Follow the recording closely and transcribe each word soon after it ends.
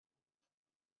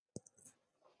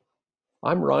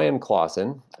I'm Ryan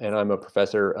Clausen, and I'm a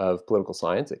professor of political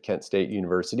science at Kent State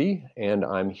University. And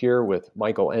I'm here with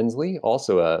Michael Ensley,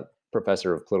 also a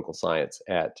professor of political science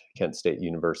at Kent State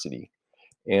University.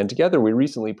 And together, we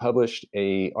recently published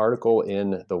a article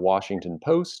in the Washington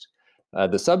Post.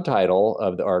 The subtitle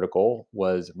of the article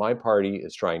was "My Party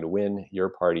is Trying to Win, Your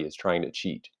Party is Trying to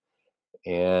Cheat."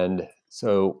 And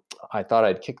so I thought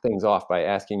I'd kick things off by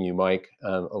asking you, Mike,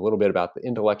 a little bit about the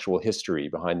intellectual history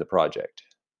behind the project.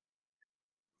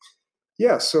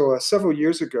 Yeah, so several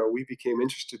years ago, we became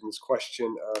interested in this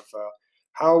question of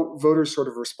how voters sort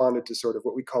of responded to sort of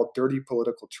what we call dirty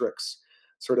political tricks,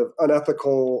 sort of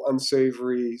unethical,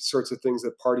 unsavory sorts of things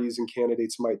that parties and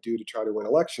candidates might do to try to win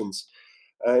elections.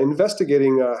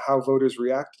 Investigating how voters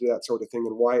react to that sort of thing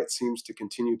and why it seems to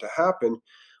continue to happen,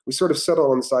 we sort of settle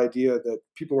on this idea that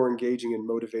people were engaging in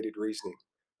motivated reasoning,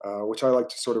 which I like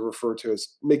to sort of refer to as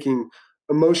making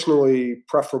emotionally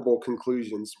preferable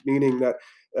conclusions, meaning that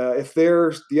if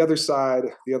there's the other side,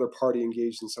 the other party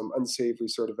engaged in some unsavory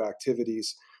sort of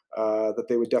activities, that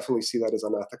they would definitely see that as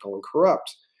unethical and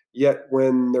corrupt. Yet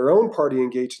when their own party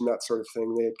engaged in that sort of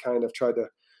thing, they had kind of tried to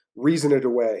reason it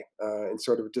away and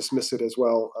sort of dismiss it as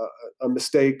well a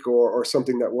mistake or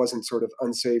something that wasn't sort of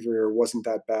unsavory or wasn't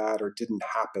that bad or didn't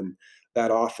happen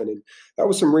that often. And that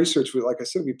was some research, like I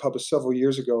said, we published several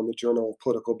years ago in the Journal of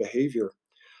Political Behavior.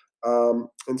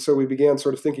 And so we began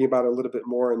sort of thinking about it a little bit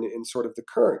more in sort of the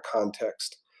current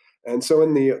context. And so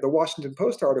in the Washington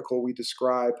Post article, we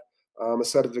describe a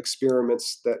set of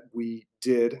experiments that we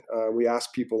did. We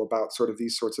asked people about sort of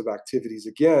these sorts of activities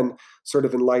again, sort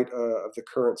of in light of the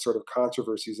current sort of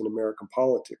controversies in American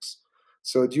politics.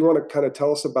 So, do you want to kind of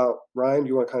tell us about, Ryan? Do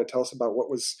you want to kind of tell us about what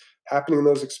was happening in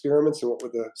those experiments and what were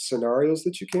the scenarios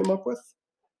that you came up with?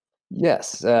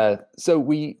 Yes. So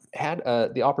we had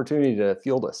the opportunity to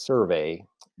field a survey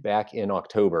back in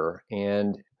October,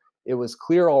 and it was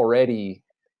clear already,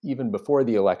 even before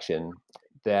the election,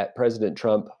 that President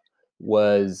Trump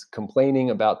was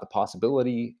complaining about the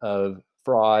possibility of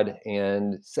fraud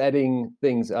and setting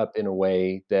things up in a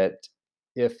way that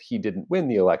if he didn't win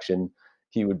the election,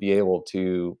 he would be able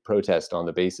to protest on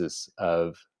the basis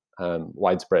of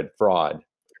widespread fraud.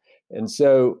 And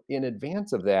so, in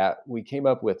advance of that, we came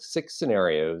up with six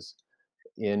scenarios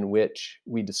in which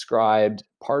we described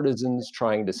partisans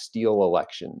trying to steal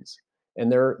elections, and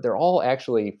they're all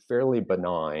actually fairly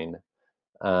benign.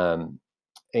 Um,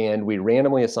 and we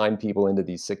randomly assigned people into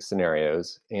these six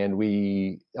scenarios, and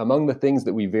we among the things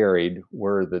that we varied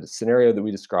were the scenario that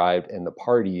we described and the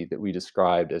party that we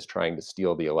described as trying to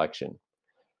steal the election.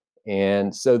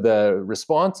 And so the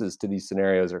responses to these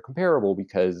scenarios are comparable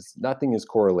because nothing is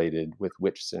correlated with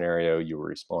which scenario you were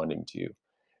responding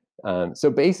to. So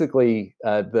basically,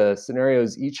 the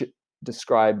scenarios each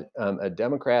described a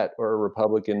Democrat or a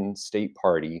Republican state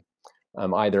party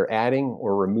either adding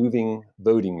or removing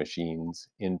voting machines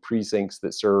in precincts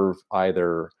that serve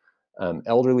either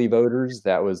elderly voters,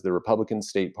 that was the Republican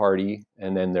state party,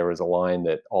 and then there was a line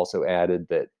that also added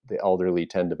that the elderly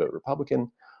tend to vote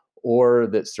Republican, or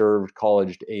that served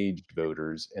college-aged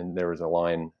voters, and there was a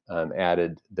line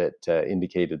added that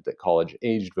indicated that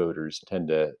college-aged voters tend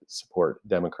to support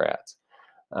Democrats.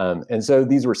 And so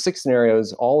these were six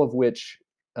scenarios, all of which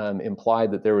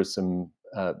implied that there was some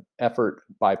effort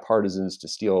by partisans to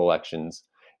steal elections.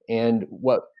 And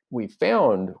what we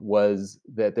found was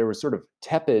that there was sort of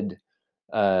tepid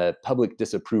public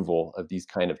disapproval of these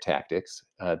kind of tactics.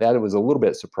 That was a little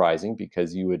bit surprising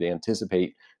because you would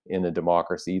anticipate in a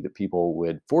democracy that people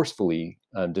would forcefully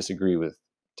disagree with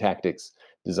tactics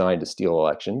designed to steal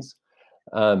elections.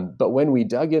 But when we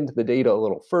dug into the data a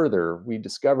little further, we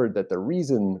discovered that the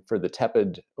reason for the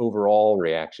tepid overall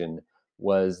reaction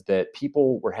was that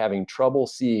people were having trouble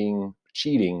seeing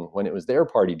cheating when it was their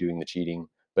party doing the cheating,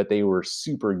 but they were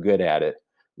super good at it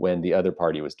when the other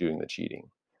party was doing the cheating.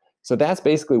 So that's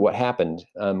basically what happened.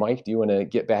 Mike, do you want to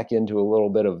get back into a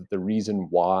little bit of the reason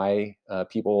why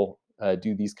people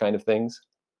do these kind of things?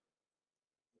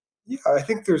 Yeah, I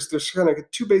think there's kind of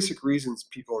two basic reasons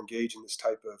people engage in this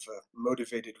type of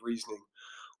motivated reasoning.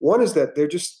 One is that they're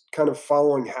just kind of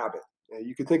following habit.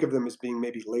 You could think of them as being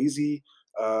maybe lazy,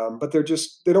 but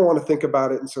they don't want to think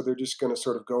about it, and so they're just going to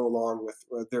sort of go along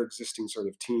with their existing sort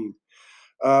of team.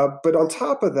 But on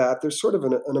top of that, there's sort of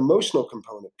an emotional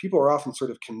component. People are often sort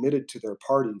of committed to their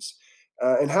parties,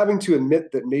 and having to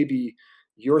admit that maybe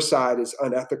your side is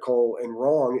unethical and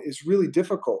wrong is really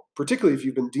difficult, particularly if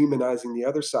you've been demonizing the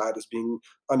other side as being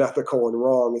unethical and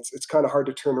wrong. It's kind of hard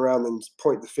to turn around and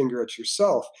point the finger at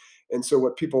yourself. And so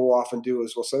what people will often do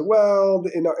is we'll say, well,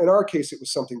 in our case, it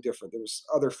was something different. There was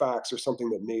other facts or something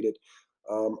that made it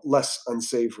less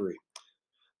unsavory.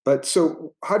 But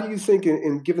so, how do you think,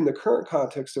 in given the current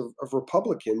context of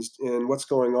Republicans and what's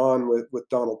going on with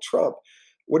Donald Trump,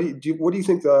 what do you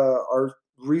think our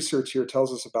research here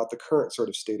tells us about the current sort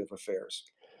of state of affairs?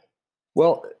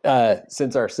 Well,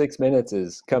 since our 6 minutes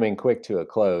is coming quick to a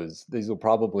close, these will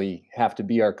probably have to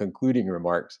be our concluding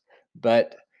remarks.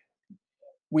 But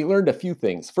we learned a few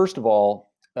things. First of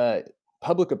all,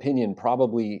 public opinion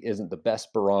probably isn't the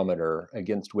best barometer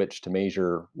against which to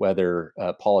measure whether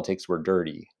politics were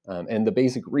dirty. And the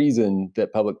basic reason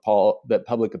that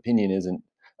public opinion isn't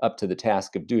up to the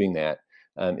task of doing that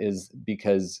is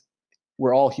because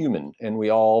we're all human and we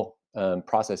all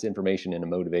process information in a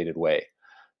motivated way.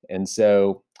 And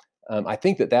so I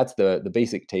think that that's the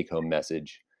basic take home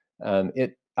message.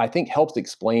 It I think helps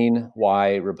explain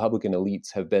why Republican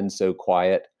elites have been so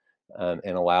quiet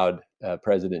and allowed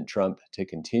President Trump to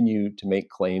continue to make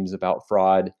claims about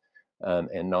fraud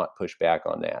and not push back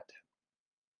on that.